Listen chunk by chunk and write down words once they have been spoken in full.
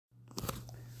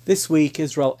This week,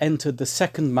 Israel entered the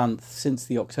second month since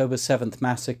the October 7th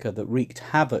massacre that wreaked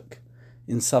havoc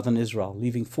in southern Israel,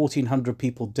 leaving 1,400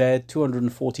 people dead,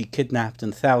 240 kidnapped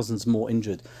and thousands more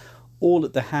injured, all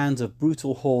at the hands of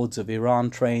brutal hordes of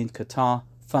Iran-trained,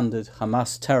 Qatar-funded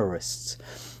Hamas terrorists.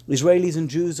 Israelis and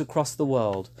Jews across the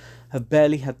world have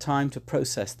barely had time to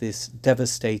process this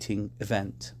devastating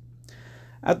event.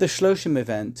 At the Shloshim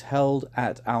event held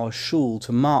at our shul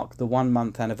to mark the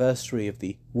 1-month anniversary of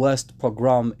the worst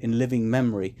pogrom in living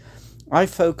memory, I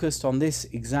focused on this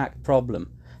exact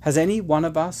problem. Has any one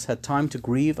of us had time to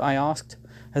grieve, I asked?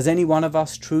 Has any one of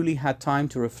us truly had time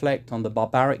to reflect on the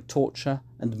barbaric torture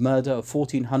and murder of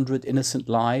 1,400 innocent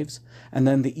lives, and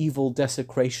then the evil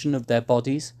desecration of their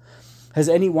bodies? Has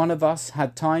any one of us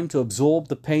had time to absorb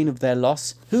the pain of their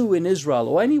loss? Who in Israel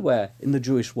or anywhere in the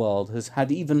Jewish world has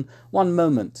had even one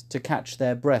moment to catch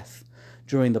their breath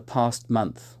during the past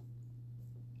month?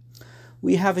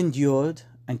 We have endured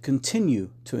and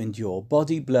continue to endure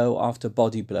body blow after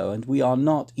body blow, and we are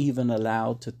not even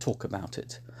allowed to talk about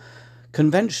it.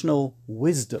 Conventional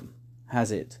wisdom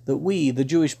has it that we, the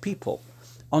Jewish people,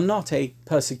 are not a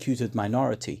persecuted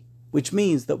minority, which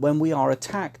means that when we are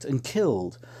attacked and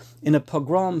killed in a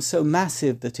pogrom so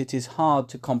massive that it is hard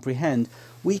to comprehend,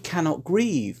 we cannot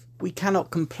grieve, we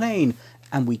cannot complain,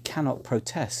 and we cannot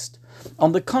protest.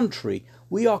 On the contrary,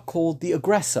 we are called the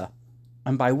aggressor.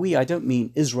 And by we, I don't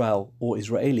mean Israel or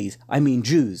Israelis, I mean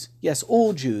Jews. Yes,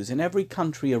 all Jews in every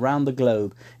country around the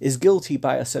globe is guilty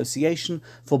by association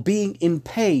for being in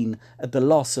pain at the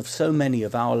loss of so many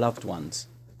of our loved ones.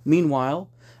 Meanwhile,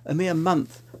 a mere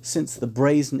month since the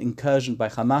brazen incursion by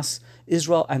Hamas,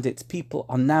 Israel and its people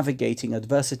are navigating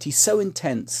adversity so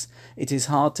intense it is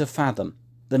hard to fathom.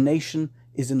 The nation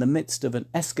is in the midst of an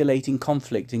escalating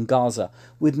conflict in Gaza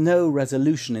with no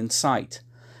resolution in sight,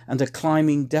 and a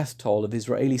climbing death toll of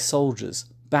Israeli soldiers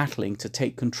battling to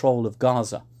take control of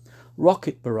Gaza.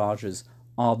 Rocket barrages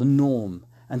are the norm,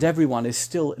 and everyone is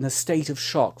still in a state of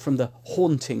shock from the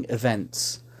haunting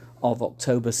events of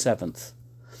October 7th.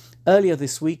 Earlier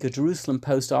this week, a Jerusalem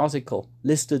Post article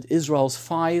listed Israel's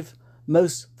 5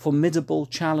 most formidable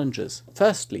challenges.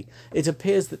 Firstly, it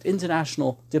appears that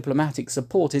international diplomatic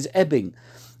support is ebbing.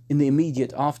 In the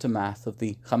immediate aftermath of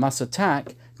the Hamas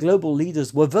attack, global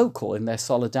leaders were vocal in their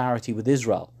solidarity with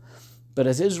Israel. But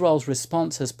as Israel's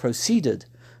response has proceeded,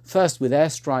 first with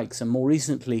airstrikes and more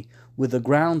recently with the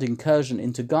ground incursion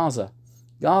into Gaza,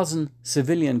 Gazan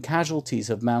civilian casualties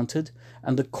have mounted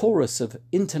and the chorus of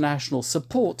international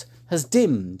support has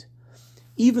dimmed.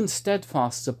 Even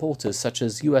steadfast supporters such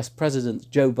as US President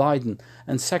Joe Biden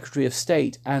and Secretary of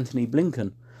State Antony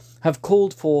Blinken have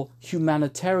called for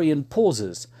humanitarian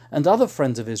pauses, and other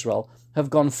friends of Israel have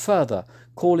gone further,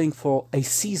 calling for a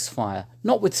ceasefire,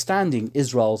 notwithstanding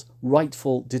Israel's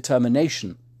rightful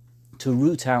determination to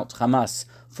root out Hamas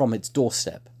from its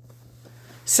doorstep.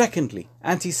 Secondly,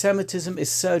 anti-Semitism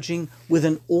is surging with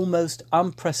an almost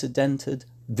unprecedented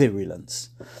virulence.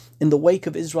 In the wake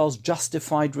of Israel's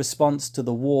justified response to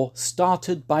the war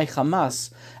started by Hamas,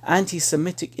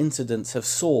 anti-Semitic incidents have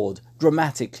soared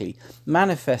dramatically,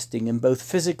 manifesting in both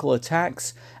physical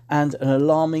attacks and an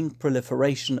alarming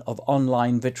proliferation of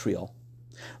online vitriol.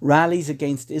 Rallies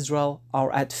against Israel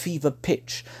are at fever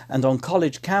pitch, and on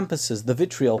college campuses the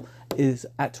vitriol is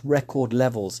at record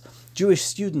levels. Jewish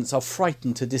students are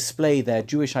frightened to display their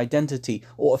Jewish identity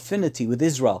or affinity with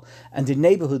Israel, and in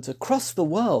neighborhoods across the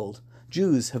world,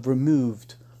 Jews have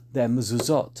removed their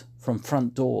mezuzot from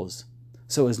front doors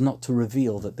so as not to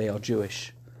reveal that they are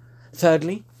Jewish.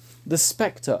 Thirdly, the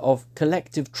spectre of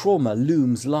collective trauma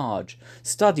looms large.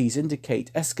 Studies indicate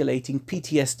escalating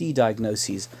PTSD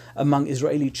diagnoses among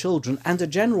Israeli children and a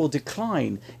general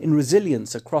decline in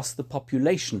resilience across the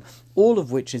population, all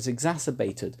of which is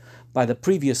exacerbated by the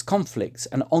previous conflicts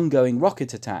and ongoing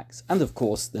rocket attacks, and of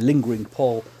course the lingering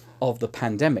pull of the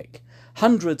pandemic.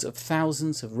 Hundreds of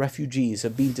thousands of refugees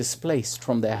have been displaced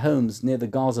from their homes near the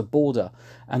Gaza border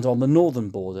and on the northern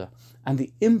border, and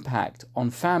the impact on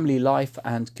family life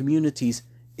and communities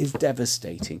is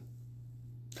devastating.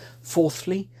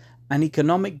 Fourthly, an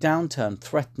economic downturn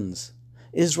threatens.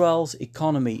 Israel's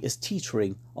economy is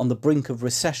teetering on the brink of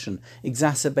recession,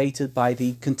 exacerbated by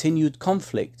the continued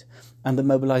conflict and the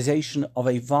mobilization of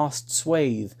a vast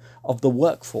swathe of the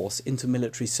workforce into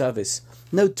military service.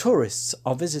 No tourists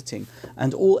are visiting,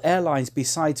 and all airlines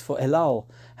besides for El Al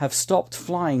have stopped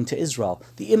flying to Israel.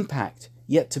 The impact,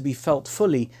 yet to be felt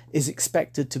fully, is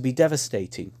expected to be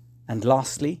devastating. And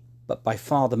lastly, but by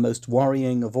far the most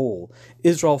worrying of all,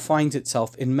 Israel finds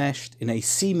itself enmeshed in a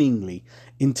seemingly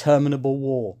interminable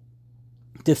war.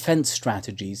 Defense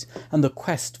strategies and the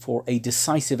quest for a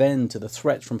decisive end to the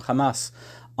threat from Hamas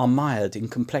are mired in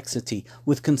complexity,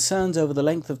 with concerns over the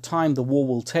length of time the war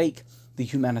will take, the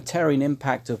humanitarian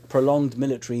impact of prolonged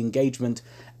military engagement,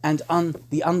 and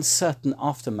the uncertain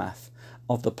aftermath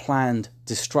of the planned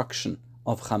destruction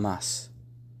of Hamas.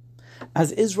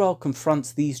 As Israel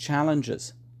confronts these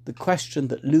challenges, the question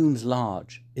that looms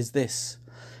large is this: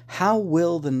 how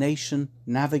will the nation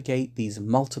navigate these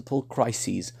multiple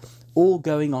crises, all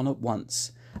going on at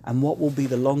once, and what will be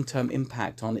the long-term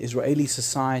impact on Israeli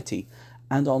society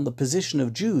and on the position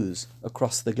of Jews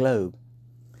across the globe?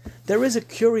 There is a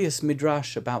curious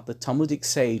midrash about the Talmudic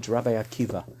sage Rabbi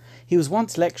Akiva. He was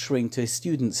once lecturing to his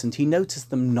students and he noticed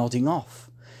them nodding off.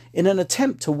 In an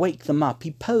attempt to wake them up,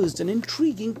 he posed an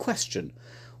intriguing question.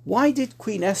 Why did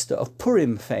Queen Esther of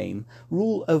Purim fame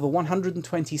rule over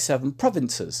 127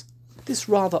 provinces? This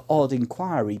rather odd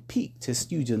inquiry piqued his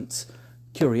students'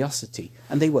 curiosity,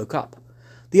 and they woke up.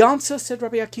 The answer, said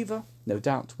Rabbi Akiva, no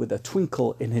doubt with a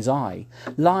twinkle in his eye,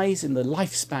 lies in the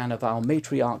lifespan of our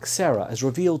matriarch Sarah, as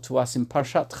revealed to us in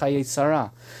Parshat Chayei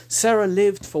Sarah. Sarah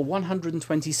lived for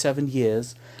 127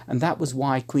 years, and that was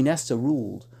why Queen Esther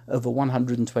ruled over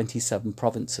 127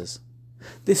 provinces.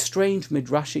 This strange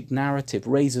Midrashic narrative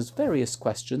raises various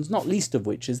questions, not least of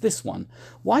which is this one.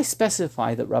 Why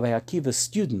specify that Rabbi Akiva's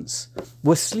students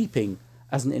were sleeping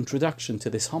as an introduction to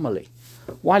this homily?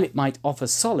 While it might offer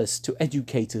solace to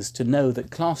educators to know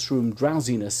that classroom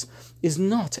drowsiness is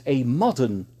not a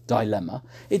modern dilemma,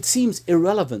 it seems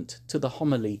irrelevant to the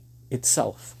homily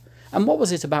itself. And what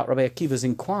was it about Rabbi Akiva's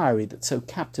inquiry that so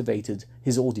captivated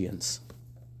his audience?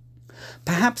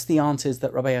 Perhaps the answer is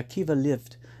that Rabbi Akiva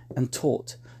lived and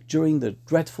taught during the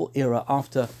dreadful era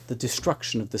after the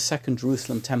destruction of the Second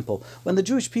Jerusalem Temple, when the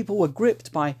Jewish people were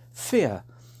gripped by fear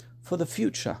for the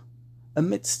future,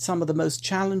 amidst some of the most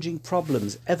challenging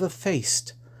problems ever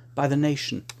faced by the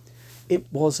nation. It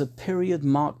was a period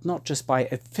marked not just by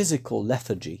a physical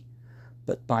lethargy,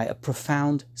 but by a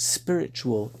profound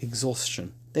spiritual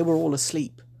exhaustion. They were all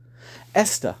asleep.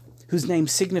 Esther, whose name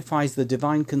signifies the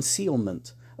divine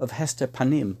concealment of Hester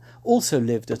Panim, also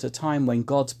lived at a time when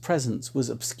God's presence was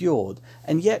obscured,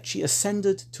 and yet she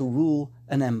ascended to rule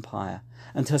an empire,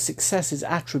 and her success is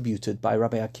attributed by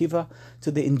Rabbi Akiva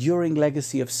to the enduring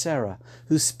legacy of Sarah,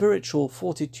 whose spiritual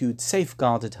fortitude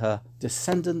safeguarded her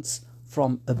descendants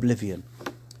from oblivion.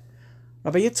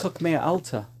 Rabbi Yitzchak Meir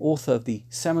Alter, author of the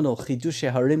seminal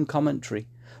Chidushei Harim commentary,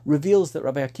 reveals that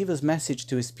Rabbi Akiva's message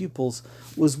to his pupils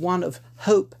was one of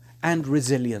hope and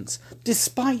resilience.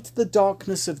 Despite the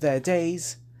darkness of their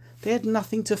days, they had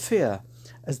nothing to fear,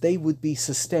 as they would be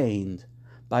sustained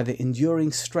by the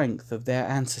enduring strength of their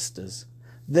ancestors.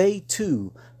 They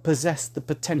too possessed the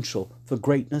potential for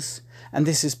greatness, and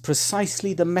this is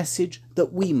precisely the message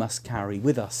that we must carry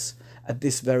with us at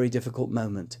this very difficult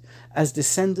moment. As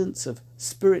descendants of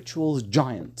spiritual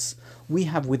giants, we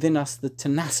have within us the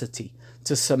tenacity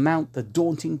to surmount the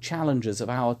daunting challenges of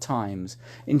our times,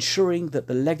 ensuring that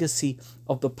the legacy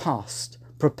of the past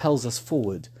propels us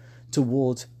forward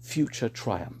towards future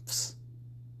triumphs.